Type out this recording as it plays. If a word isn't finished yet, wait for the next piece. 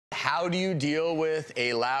how do you deal with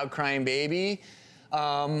a loud crying baby?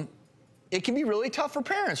 It can be really tough for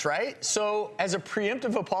parents, right? So as a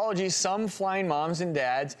preemptive apology, some flying moms and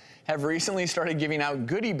dads have recently started giving out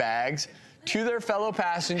goodie bags to their fellow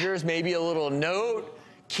passengers, maybe a little note,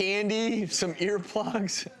 candy, some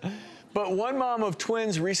earplugs. But one mom of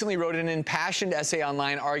twins recently wrote an impassioned essay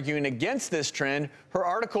online arguing against this trend. Her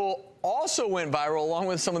article also went viral along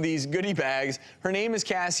with some of these goodie bags. Her name is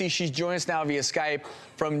Cassie. She's joining us now via Skype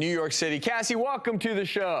from New York City. Cassie, welcome to the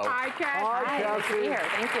show. Hi, Cassie. Hi, Cassie. Nice to be here.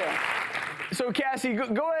 Thank you. So, Cassie,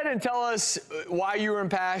 go ahead and tell us why you were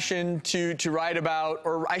impassioned to write about,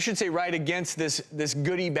 or I should say write against this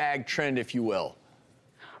goodie bag trend, if you will.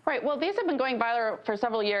 Right. Well, these have been going viral for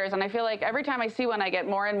several years, and I feel like every time I see one, I get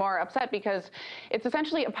more and more upset because it's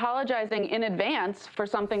essentially apologizing in advance for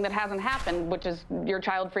something that hasn't happened, which is your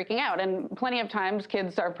child freaking out. And plenty of times,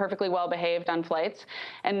 kids are perfectly well behaved on flights.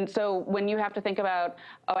 And so when you have to think about,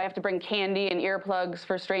 oh, I have to bring candy and earplugs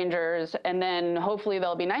for strangers, and then hopefully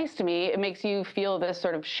they'll be nice to me, it makes you feel this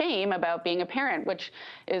sort of shame about being a parent, which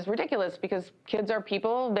is ridiculous because kids are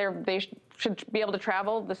people. They should be able to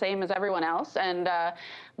travel the same as everyone else, and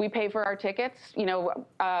we pay for our tickets. You know,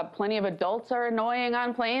 plenty of adults are annoying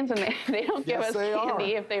on planes, and they don't give us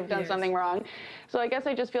candy if they've done something wrong. So I guess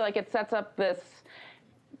I just feel like it sets up this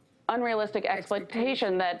unrealistic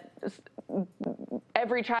expectation that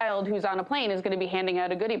every child who's on a plane is going to be handing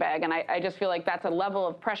out a goodie bag, and I just feel like that's a level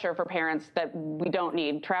of pressure for parents that we don't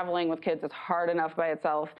need. Traveling with kids is hard enough by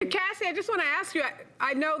itself. Cassie, I just want to ask you,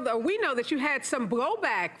 we know that you had some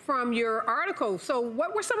blowback from your article. So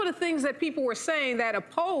what were some of the things that people were saying that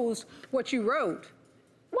opposed what you wrote?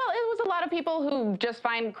 Well, it was a lot of people who just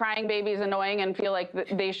find crying babies annoying and feel like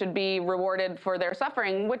they should be rewarded for their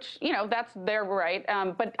suffering, which, you know, that's their right.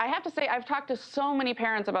 But I have to say, I've talked to so many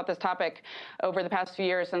parents about this topic over the past few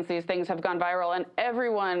years since these things have gone viral, and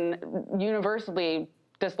everyone universally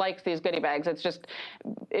dislikes these goodie bags. It's just,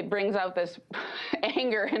 it brings out this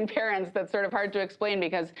anger in parents that's sort of hard to explain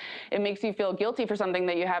because it makes you feel guilty for something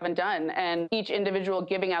that you haven't done. And each individual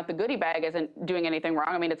giving out the goodie bag isn't doing anything wrong.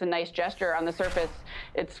 I mean, it's a nice gesture on the surface.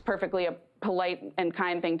 It's perfectly a polite and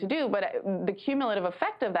kind thing to do, but the cumulative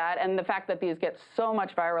effect of that and the fact that these get so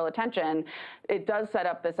much viral attention, it does set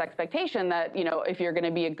up this expectation that, you know, if you're going to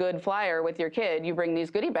be a good flyer with your kid, you bring these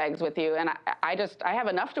goodie bags with you. And I have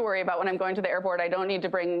enough to worry about when I'm going to the airport. I don't need to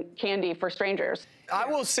bring candy for strangers. I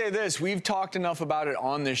will say this, we've talked enough about it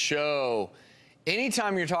on this show.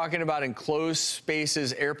 Anytime you're talking about enclosed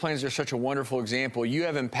spaces, airplanes are such a wonderful example. You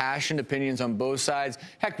have impassioned opinions on both sides.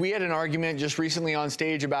 Heck, we had an argument just recently on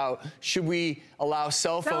stage about should we allow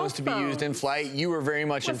cell phones to be used in flight. You were very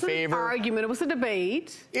much in favor. It wasn't an argument, it was a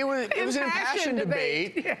debate. It was an impassioned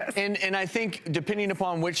debate. Yes. And I think depending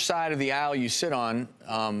upon which side of the aisle you sit on,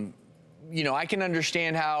 you know, I can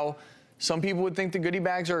understand how some people would think the goodie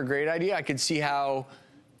bags are a great idea. I could see how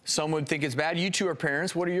some would think it's bad. You two are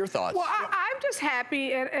parents. What are your thoughts? Well, I'm just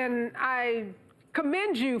happy, and I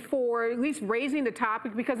commend you for at least raising the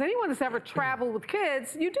topic, because anyone that's ever traveled with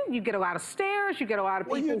kids, you get a lot of stares, you get a lot of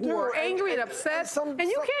people who are angry and upset, and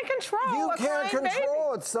you can't control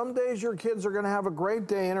it. Some days your kids are going to have a great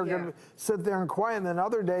day and are going to sit there and quiet, and then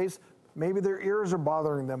other days, maybe their ears are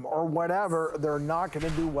bothering them or whatever, they're not going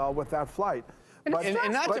to do well with that flight. I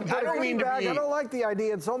don't like the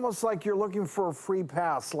idea. It's almost like you're looking for a free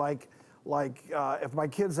pass. Like if my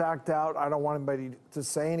kids act out, I don't want anybody to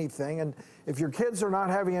say anything. And if your kids are not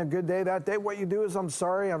having a good day that day, what you do is, I'm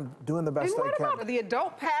sorry, I'm doing the best I can. And what about the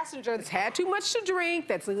adult passenger that's had too much to drink,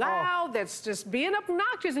 that's loud, that's just being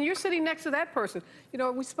obnoxious, and you're sitting next to that person? You know,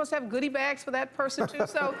 are we supposed to have goodie bags for that person too?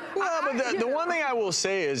 So, well, but the one thing I will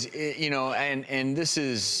say is, you know, and this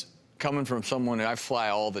is coming from someone that I fly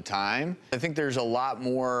all the time, I think there's a lot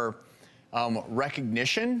more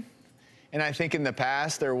recognition. And I think in the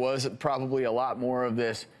past, there was probably a lot more of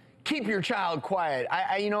this, keep your child quiet.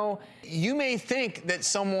 You know, you may think that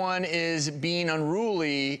someone is being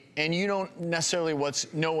unruly and you don't necessarily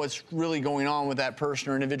know what's really going on with that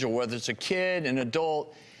person or individual, whether it's a kid, an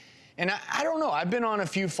adult. And I don't know, I've been on a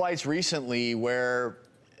few flights recently where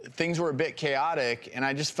things were a bit chaotic, and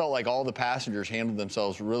I just felt like all the passengers handled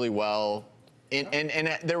themselves really well,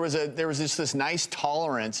 and there was just this nice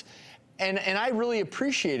tolerance, and I really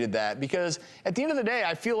appreciated that, because at the end of the day,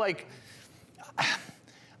 I feel like,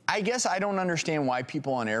 I guess I don't understand why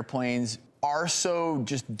people on airplanes are so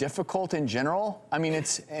just difficult in general. I mean,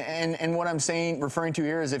 and what I'm referring to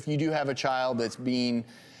here is if you do have a child that's being,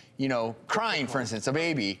 you know, crying, for instance, a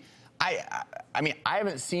baby. I mean, I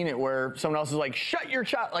haven't seen it where someone else is like, shut your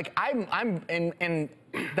child. Like, and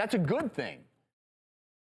that's a good thing.